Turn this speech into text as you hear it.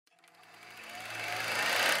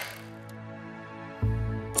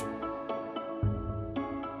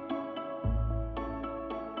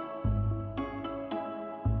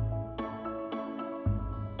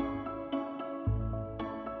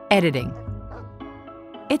Editing.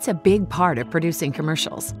 It's a big part of producing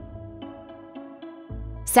commercials.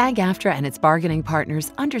 SAG-AFTRA and its bargaining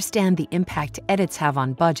partners understand the impact edits have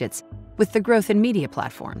on budgets with the growth in media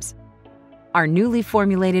platforms. Our newly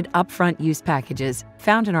formulated Upfront Use Packages,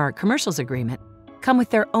 found in our commercials agreement, come with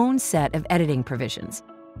their own set of editing provisions.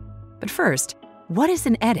 But first, what is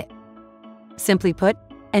an edit? Simply put,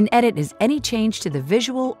 an edit is any change to the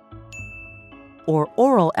visual or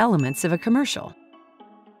oral elements of a commercial.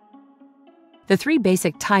 The three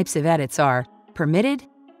basic types of edits are permitted,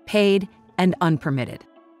 paid, and unpermitted.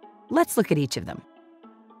 Let's look at each of them.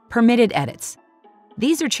 Permitted edits.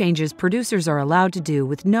 These are changes producers are allowed to do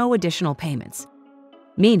with no additional payments,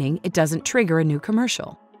 meaning it doesn't trigger a new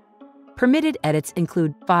commercial. Permitted edits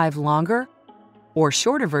include 5 longer or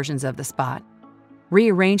shorter versions of the spot,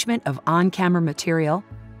 rearrangement of on-camera material,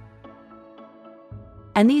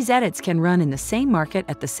 and these edits can run in the same market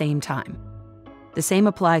at the same time. The same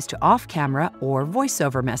applies to off-camera or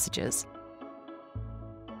voiceover messages.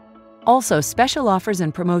 Also, special offers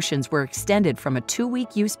and promotions were extended from a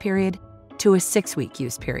 2-week use period to a 6-week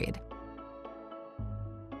use period.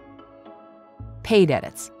 Paid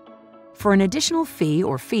edits. For an additional fee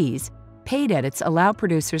or fees, paid edits allow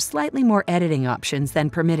producers slightly more editing options than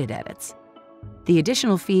permitted edits. The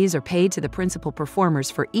additional fees are paid to the principal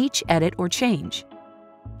performers for each edit or change.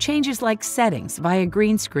 Changes like settings via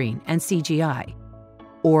green screen and CGI,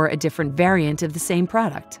 or a different variant of the same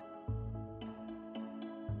product.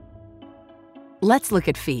 Let's look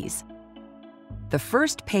at fees. The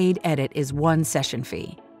first paid edit is 1 session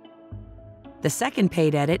fee. The second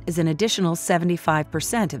paid edit is an additional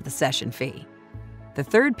 75% of the session fee. The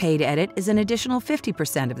third paid edit is an additional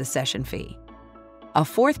 50% of the session fee. A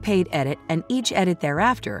fourth paid edit and each edit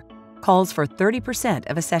thereafter calls for 30%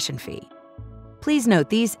 of a session fee. Please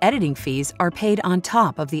note these editing fees are paid on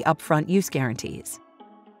top of the upfront use guarantees.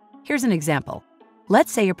 Here's an example.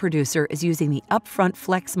 Let's say a producer is using the Upfront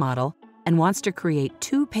Flex model and wants to create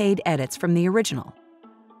 2 paid edits from the original.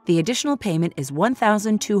 The additional payment is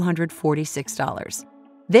 $1,246.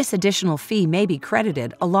 This additional fee may be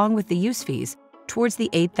credited along with the use fees towards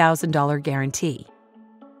the $8,000 guarantee.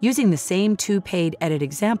 Using the same 2 paid edit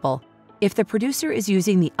example, if the producer is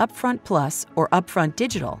using the Upfront Plus or Upfront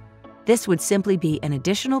Digital, this would simply be an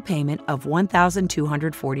additional payment of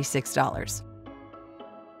 $1,246.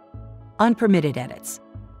 Unpermitted edits.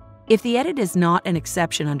 If the edit is not an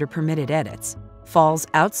exception under permitted edits, falls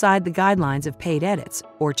outside the guidelines of paid edits,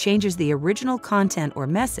 or changes the original content or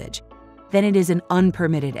message, then it is an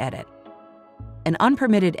unpermitted edit. An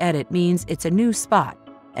unpermitted edit means it's a new spot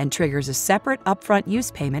and triggers a separate upfront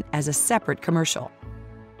use payment as a separate commercial.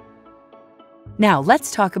 Now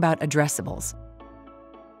let's talk about addressables.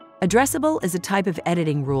 Addressable is a type of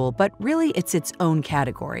editing rule, but really it's its own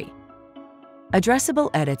category. Addressable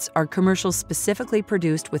edits are commercials specifically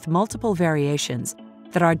produced with multiple variations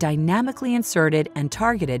that are dynamically inserted and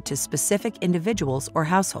targeted to specific individuals or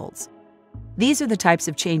households. These are the types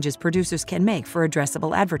of changes producers can make for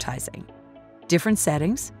addressable advertising. Different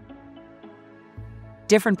settings,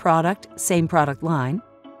 different product, same product line,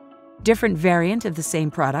 different variant of the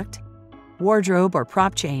same product, wardrobe or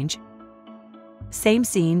prop change, same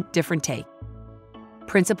scene, different take,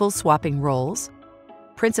 principal swapping roles,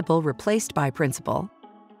 principal replaced by principal,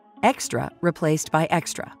 extra replaced by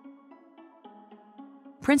extra.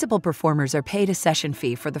 Principal performers are paid a session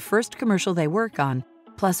fee for the first commercial they work on,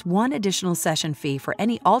 plus 1 additional session fee for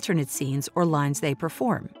any alternate scenes or lines they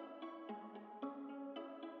perform.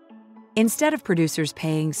 Instead of producers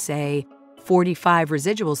paying, say, 45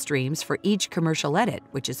 residual streams for each commercial edit,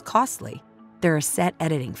 which is costly, there are set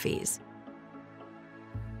editing fees.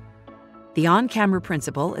 The on-camera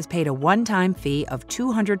principal is paid a one-time fee of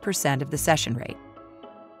 200% of the session rate.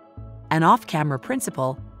 An off-camera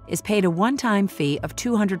principal is paid a one-time fee of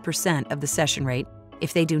 200% of the session rate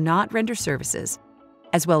if they do not render services,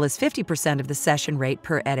 as well as 50% of the session rate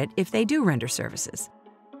per edit if they do render services.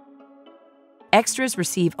 Extras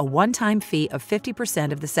receive a one-time fee of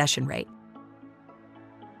 50% of the session rate.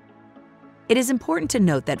 It is important to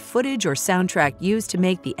note that footage or soundtrack used to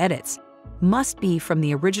make the edits must be from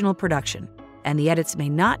the original production, and the edits may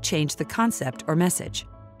not change the concept or message.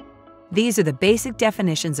 These are the basic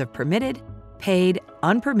definitions of permitted, paid,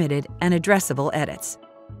 unpermitted, and addressable edits.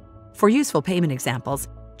 For useful payment examples,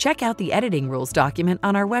 check out the editing rules document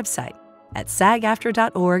on our website at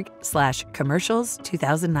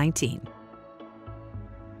sagaftra.org/commercials2019.